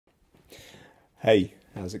Hey,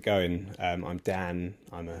 how's it going? I'm Dan.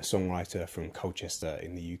 I'm a songwriter from Colchester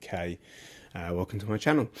in the UK. Welcome to my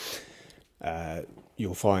channel.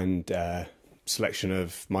 You'll find a selection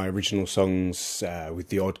of my original songs with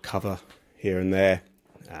the odd cover here and there.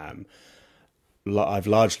 I've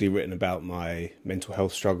largely written about my mental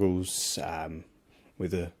health struggles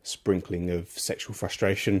with a sprinkling of sexual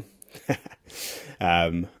frustration.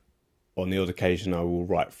 On the odd occasion, I will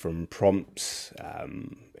write from prompts.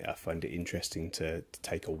 I find it interesting to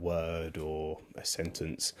take a word or a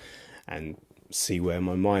sentence and see where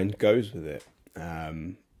my mind goes with it.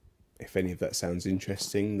 If any of that sounds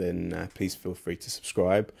interesting, then please feel free to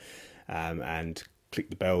subscribe and click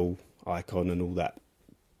the bell icon and all that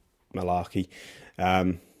malarkey.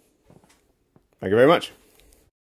 Thank you very much.